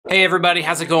Hey everybody,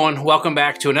 how's it going? Welcome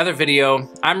back to another video.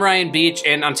 I'm Ryan Beach,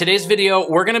 and on today's video,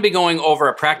 we're gonna be going over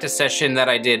a practice session that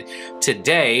I did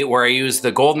today where I used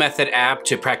the Gold Method app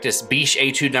to practice Biche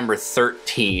Etude number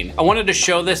 13. I wanted to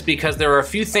show this because there are a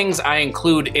few things I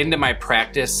include into my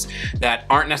practice that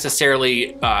aren't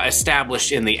necessarily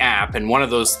established in the app, and one of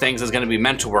those things is gonna be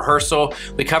mental rehearsal.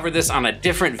 We covered this on a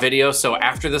different video, so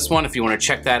after this one, if you wanna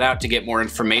check that out to get more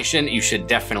information, you should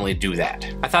definitely do that.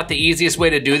 I thought the easiest way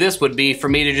to do this would be for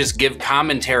me to just give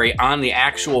commentary on the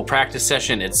actual practice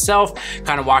session itself,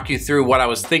 kind of walk you through what I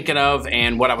was thinking of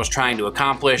and what I was trying to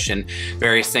accomplish and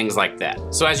various things like that.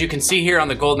 So as you can see here on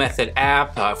the Gold Method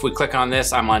app, if we click on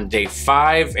this, I'm on day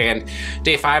 5, and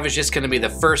day 5 is just gonna be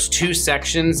the first 2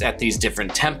 sections at these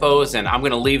different tempos, and I'm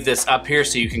gonna leave this up here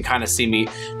so you can kind of see me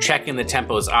checking the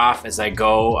tempos off as I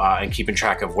go and keeping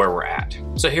track of where we're at.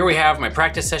 So here we have my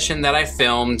practice session that I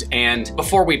filmed, and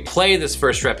before we play this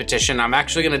first repetition, I'm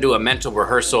actually gonna do a mental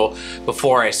rehearsal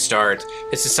before I start.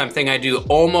 This is something I do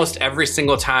almost every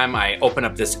single time I open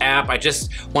up this app. I just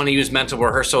want to use mental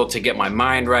rehearsal to get my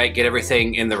mind right, get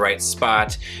everything in the right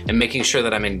spot, and making sure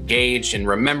that I'm engaged and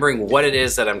remembering what it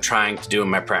is that I'm trying to do in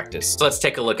my practice. So let's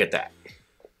take a look at that.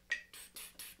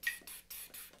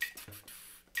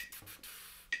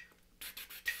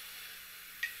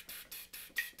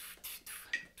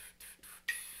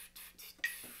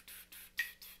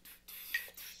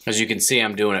 As you can see,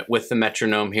 I'm doing it with the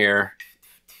metronome here.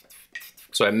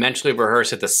 So I mentally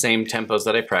rehearse at the same tempos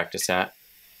that I practice at.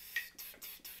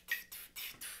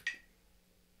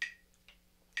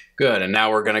 Good, and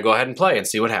now we're gonna go ahead and play and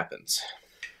see what happens.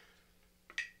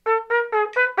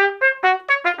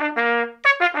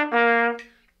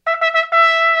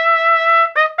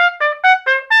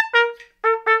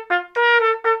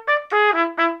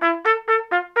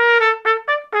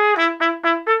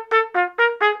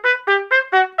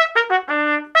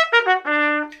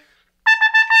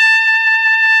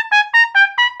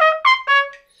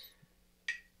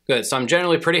 Good, so I'm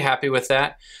generally pretty happy with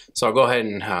that. So I'll go ahead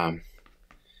and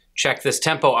check this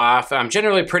tempo off. I'm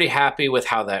generally pretty happy with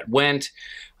how that went.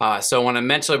 So when I'm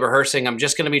mentally rehearsing, I'm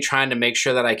just gonna be trying to make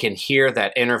sure that I can hear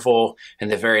that interval in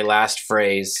the very last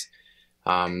phrase.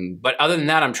 But other than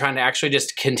that, I'm trying to actually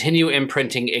just continue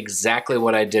imprinting exactly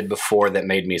what I did before that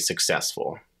made me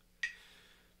successful.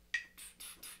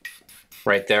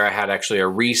 Right there, I had actually a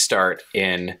restart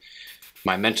in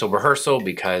my mental rehearsal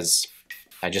because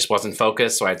I just wasn't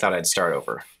focused, so I thought I'd start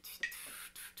over.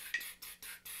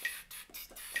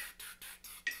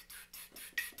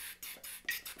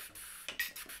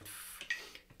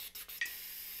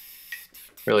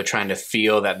 Really trying to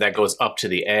feel that that goes up to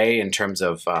the A in terms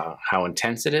of how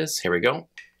intense it is. Here we go.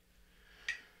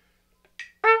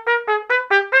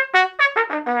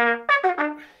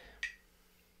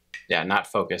 Yeah, not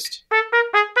focused.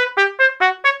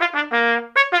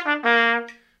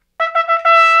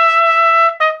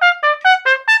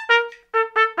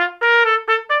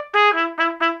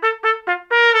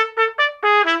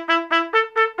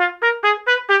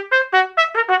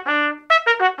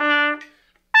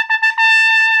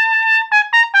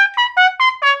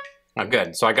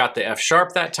 Good, so I got the F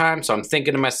sharp that time, so I'm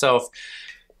thinking to myself,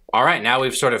 all right, now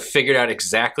we've sort of figured out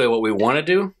exactly what we want to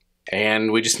do,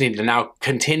 and we just need to now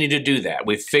continue to do that.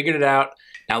 We've figured it out,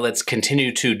 now let's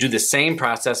continue to do the same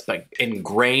process, but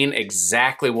ingrain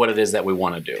exactly what it is that we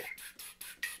want to do.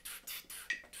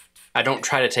 I don't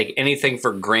try to take anything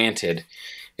for granted,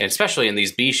 and especially in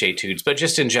these Biche etudes, but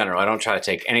just in general, I don't try to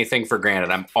take anything for granted.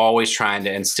 I'm always trying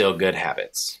to instill good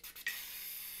habits.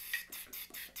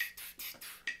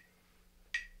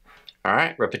 All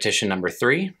right, repetition number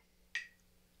 3.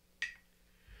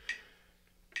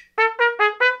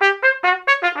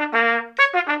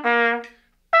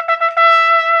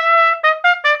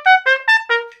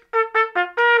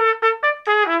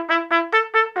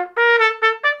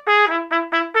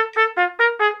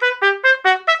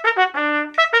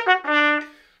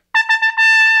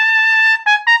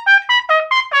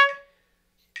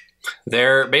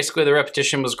 There, basically the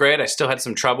repetition was great. I still had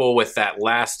some trouble with that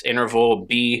last interval,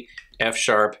 B, F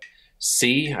sharp,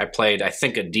 C. I played, I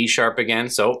think, a D sharp again.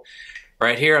 So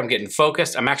right here, I'm getting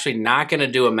focused. I'm actually not gonna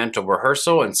do a mental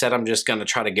rehearsal. Instead, I'm just gonna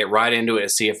try to get right into it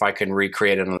and see if I can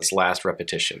recreate it on this last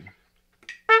repetition.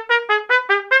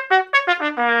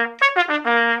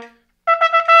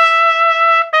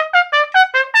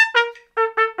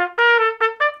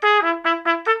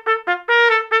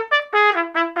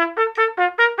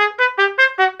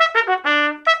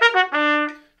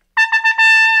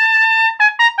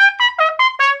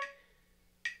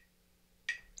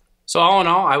 So all in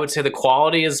all, I would say the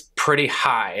quality is pretty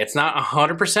high. It's not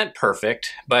 100%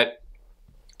 perfect, but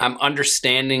I'm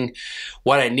understanding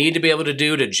what I need to be able to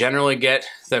do to generally get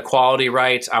the quality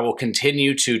right. I will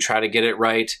continue to try to get it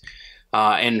right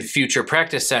in future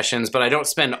practice sessions, but I don't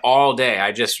spend all day.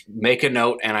 I just make a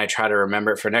note and I try to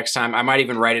remember it for next time. I might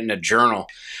even write it in a journal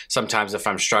sometimes if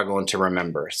I'm struggling to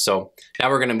remember. So now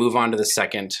we're going to move on to the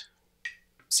second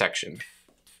section.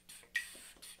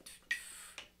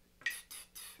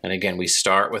 And again, we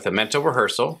start with a mental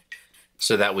rehearsal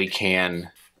so that we can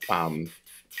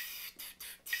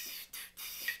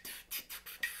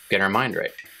get our mind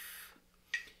right.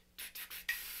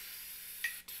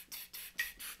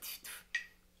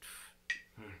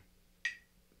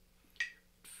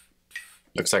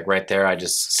 Looks like right there I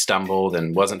just stumbled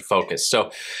and wasn't focused.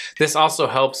 So this also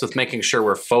helps with making sure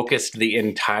we're focused the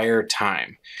entire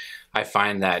time. I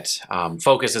find that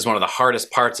focus is one of the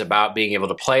hardest parts about being able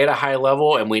to play at a high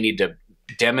level, and we need to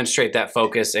demonstrate that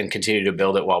focus and continue to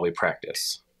build it while we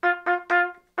practice.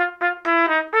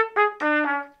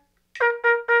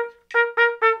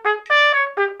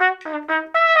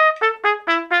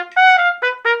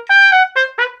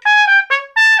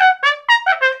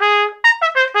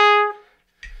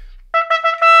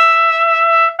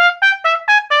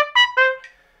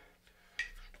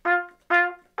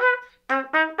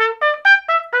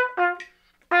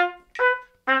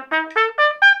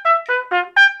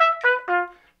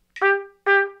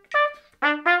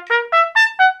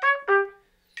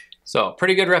 So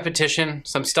pretty good repetition,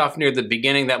 some stuff near the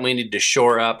beginning that we need to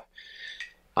shore up.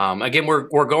 Again,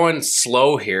 we're going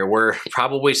slow here. We're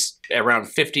probably around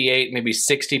 58, maybe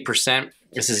 60%.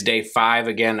 This is day 5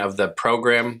 again of the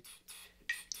program.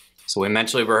 So we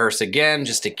mentally rehearse again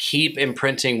just to keep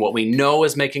imprinting what we know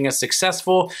is making us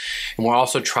successful. And we'll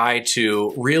also try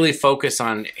to really focus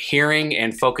on hearing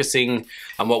and focusing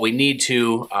on what we need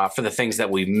to for the things that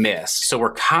we miss. So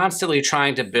we're constantly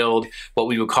trying to build what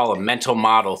we would call a mental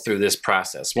model through this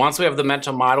process. Once we have the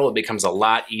mental model, it becomes a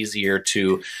lot easier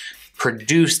to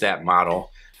produce that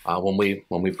model when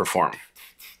we perform.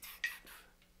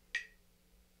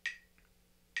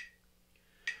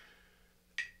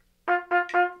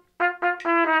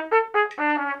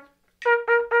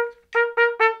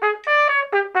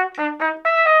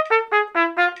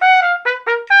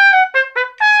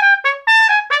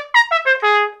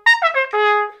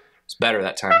 Better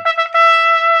that time.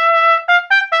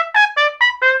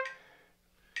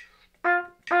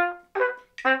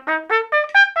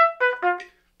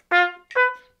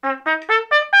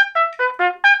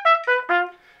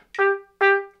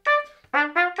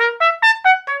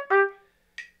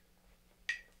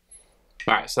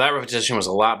 All right, so that repetition was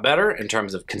a lot better in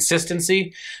terms of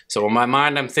consistency. So in my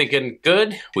mind, I'm thinking,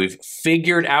 good, we've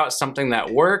figured out something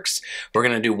that works. We're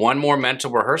gonna do one more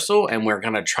mental rehearsal, and we're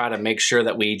gonna try to make sure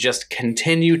that we just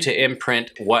continue to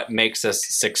imprint what makes us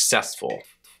successful.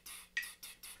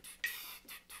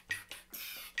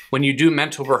 When you do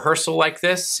mental rehearsal like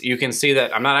this, you can see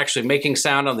that I'm not actually making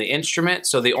sound on the instrument,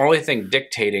 so the only thing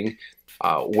dictating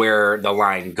where the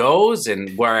line goes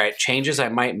and where it changes I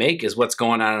might make is what's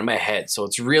going on in my head. So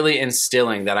it's really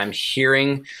instilling that I'm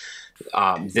hearing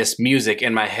this music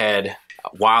in my head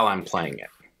while I'm playing it.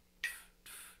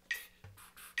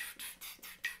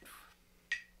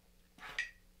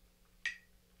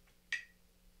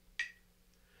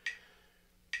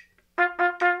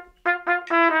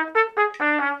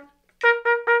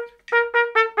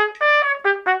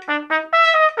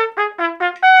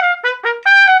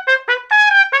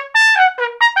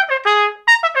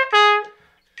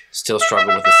 Still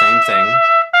struggle with the same thing.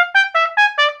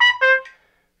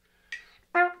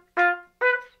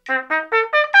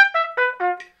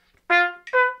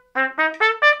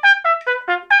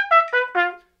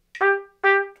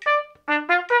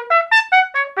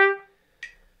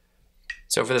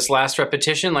 So for this last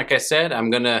repetition, like I said, I'm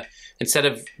gonna, instead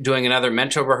of doing another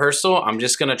mental rehearsal, I'm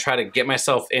just gonna try to get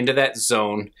myself into that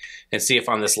zone and see if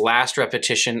on this last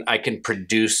repetition I can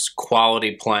produce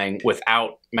quality playing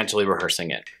without mentally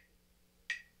rehearsing it.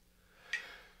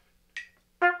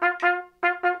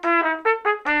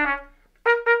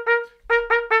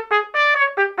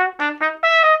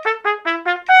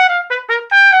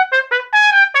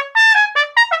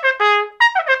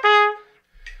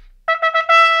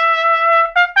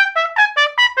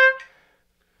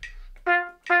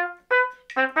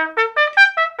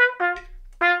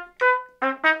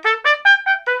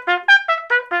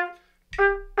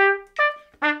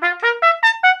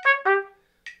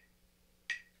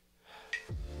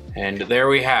 And there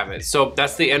we have it. So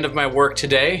that's the end of my work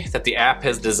today that the app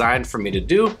has designed for me to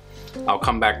do. I'll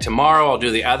come back tomorrow, I'll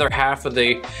do the other half of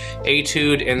the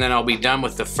etude, and then I'll be done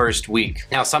with the first week.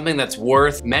 Now, something that's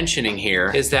worth mentioning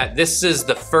here is that this is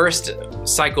the first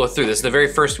cycle through. This is the very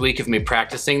first week of me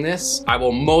practicing this. I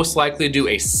will most likely do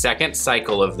a second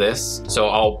cycle of this. So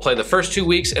I'll play the first 2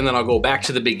 weeks and then I'll go back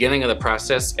to the beginning of the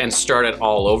process and start it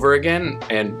all over again.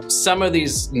 And some of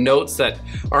these notes that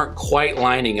aren't quite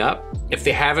lining up, if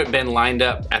they haven't been lined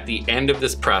up at the end of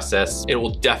this process, it will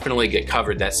definitely get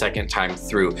covered that second time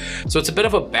through. So it's a bit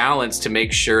of a balance to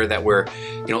make sure that we're,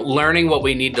 learning what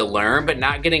we need to learn, but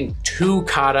not getting too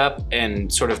caught up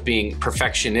and sort of being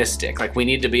perfectionistic. Like, we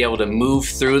need to be able to move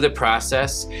through the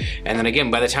process. And then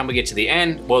again, by the time we get to the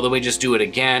end, well, then we just do it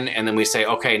again. And then we say,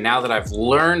 okay, now that I've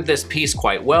learned this piece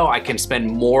quite well, I can spend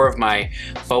more of my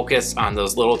focus on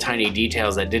those little tiny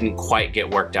details that didn't quite get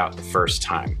worked out the first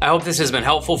time. I hope this has been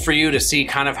helpful for you to see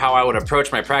kind of how I would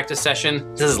approach my practice session.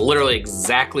 This is literally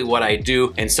exactly what I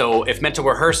do. And so if mental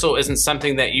rehearsal isn't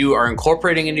something that you are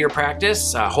incorporating into your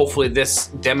practice, hopefully this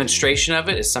demonstration of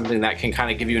it is something that can kind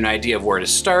of give you an idea of where to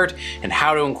start and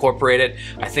how to incorporate it.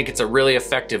 I think it's a really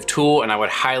effective tool, and I would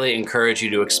highly encourage you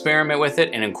to experiment with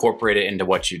it and incorporate it into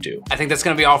what you do. I think that's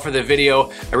gonna be all for the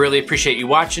video. I really appreciate you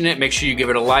watching it. Make sure you give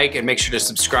it a like and make sure to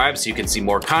subscribe so you can see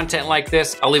more content like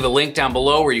this. I'll leave a link down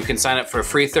below where you can sign up for a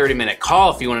free 30-minute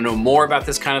call if you wanna know more about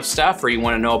this kind of stuff, or you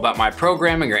wanna know about my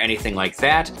programming or anything like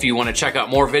that. If you wanna check out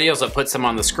more videos, I'll put some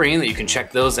on the screen that you can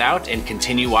check those out and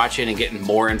continue watching and getting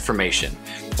more information.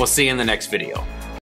 We'll see you in the next video.